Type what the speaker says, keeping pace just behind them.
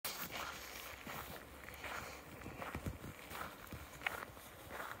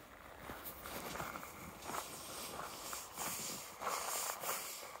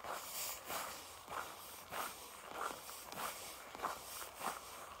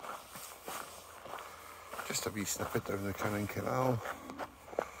Just a wee snippet down the Crinan Canal.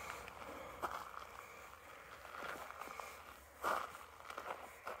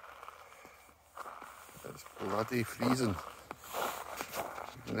 It's bloody freezing.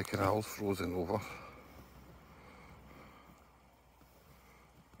 Even the canal's frozen over.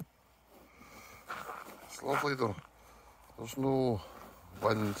 It's lovely though. There's no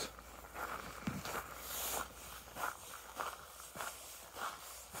wind.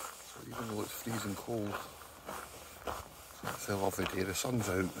 So even though it's freezing cold, it's a lovely day. The sun's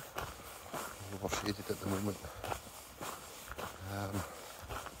out. We're shaded at the moment.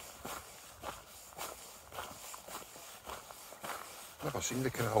 Never seen the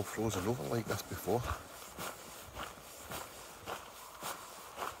canal frozen over like this before.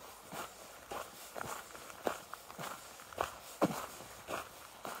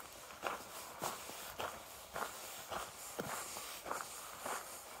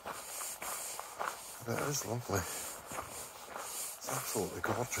 But it is lovely. It's absolutely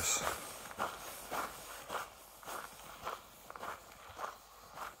gorgeous.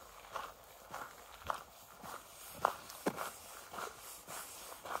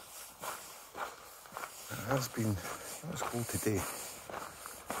 It has been, let's go today.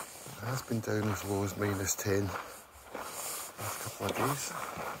 It has been down as low as -10 the last couple of days.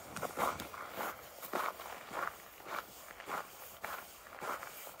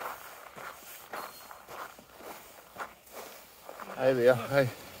 Hi there, hi.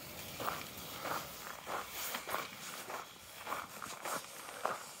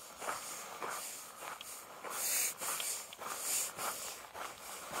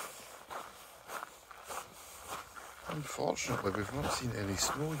 Unfortunately, we've not seen any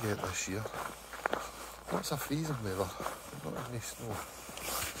snow yet this year. Lots of freezing weather, but not any snow.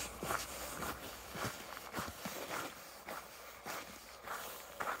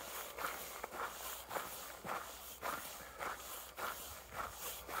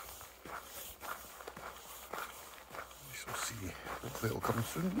 We shall see. Hopefully it'll come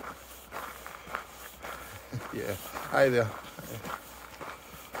soon. Yeah, hi there. Hi.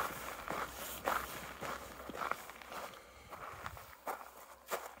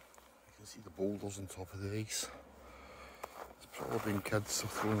 See the boulders on top of the ice. It's probably been kids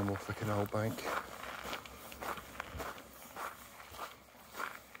have thrown them off the canal bank.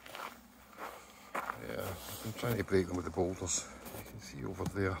 Yeah, I've been trying to break them with the boulders. You can see over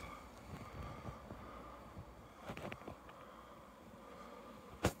there.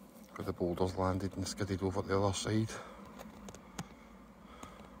 Where the boulders landed and skidded over the other side.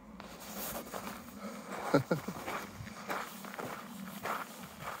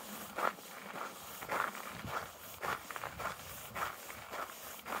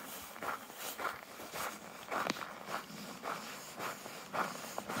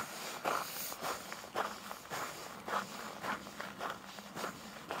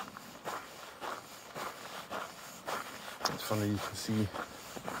 It's funny, you can see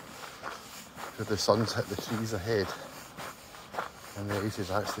where the sun's hit the trees ahead and the ice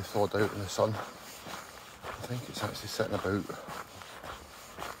is actually thawed out in the sun. I think it's actually sitting about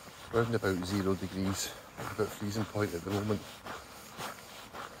around about 0 degrees, about freezing point at the moment.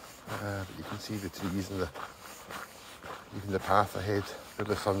 But you can see the trees and even the path ahead where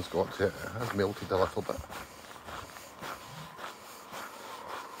the sun's got to it. It has melted a little bit.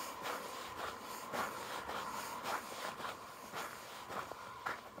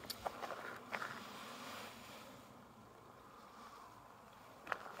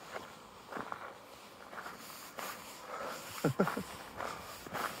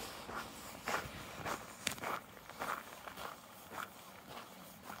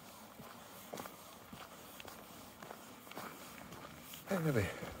 Anyway,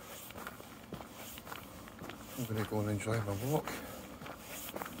 I'm going to go and enjoy my walk.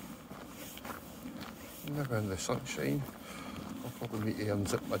 Never in the sunshine. I'll probably need to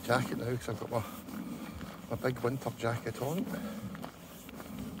unzip my jacket now because I've got my big winter jacket on.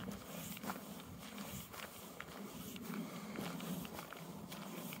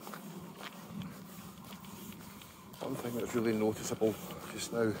 One thing that's really noticeable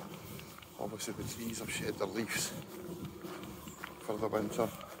just now, obviously the trees have shed their leaves for the winter.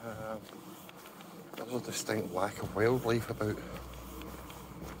 There's a distinct lack of wildlife about.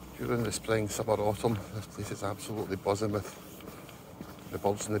 During the spring, summer, autumn, this place is absolutely buzzing with the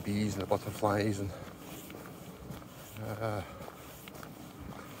birds and the bees and the butterflies, and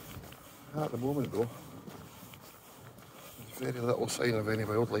at the moment though, there's very little sign of any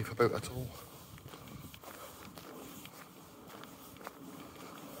wildlife about at all.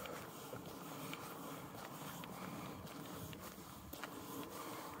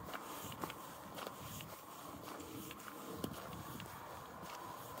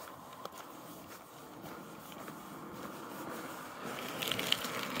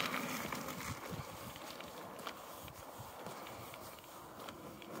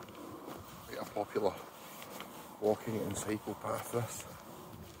 popular walking and cycle path, this.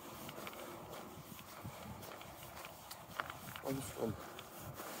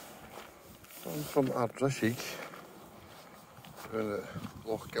 Runs from Ardrishig down at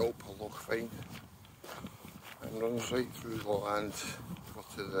Loch Gilp or Loch Fyne and runs right through the land over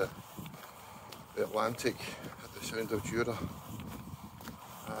to the Atlantic at the Sound of Jura.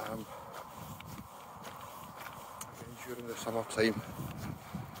 Again, during the summer time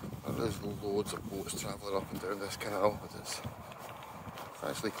there is loads of boats travelling up and down this canal, but it's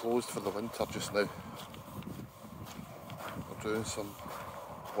actually closed for the winter just now. We're doing some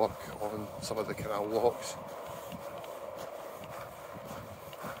work on some of the canal locks.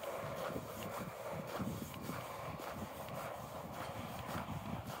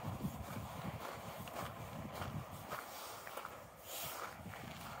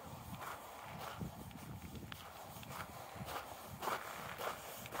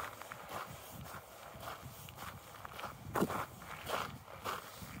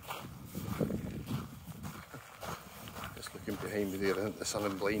 Just looking behind me there, isn't the sun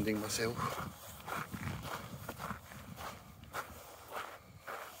and blinding myself.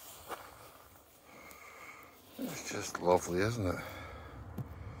 It's just lovely, isn't it?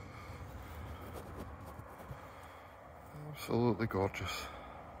 Absolutely gorgeous.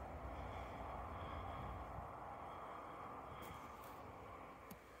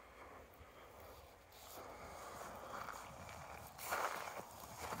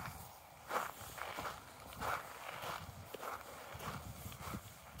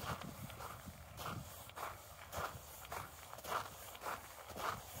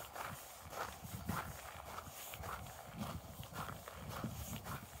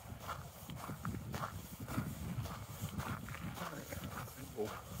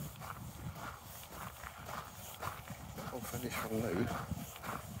 I'll finish for now and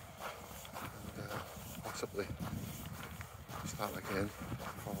possibly start again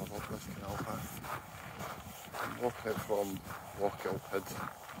from along this canal path. I'm walking it from Loch Gilphead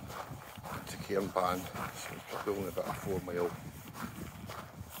to Cairnban, so it's probably only about a 4 mile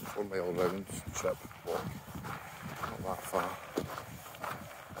round trip walk, not that far.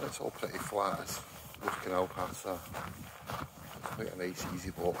 And it's all pretty flat as most canal paths are. It's quite a nice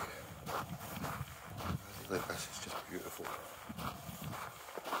easy walk. Like this is just beautiful.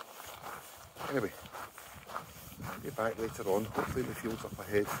 Anyway, I'll be back later on. Hopefully the fields up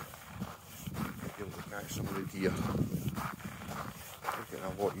ahead might be able to catch some of the deer. They're getting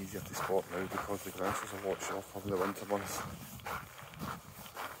a lot easier to spot now because the grass is a lot sharper in the winter months.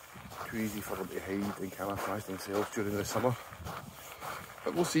 Too easy for them to hide and camouflage themselves during the summer.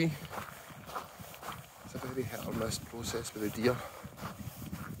 But we'll see. It's a very hit or miss process with the deer.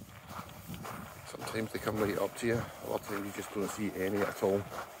 Sometimes they come right up to you, other times you just don't see any at all.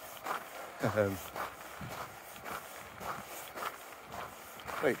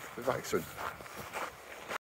 Right, be back soon.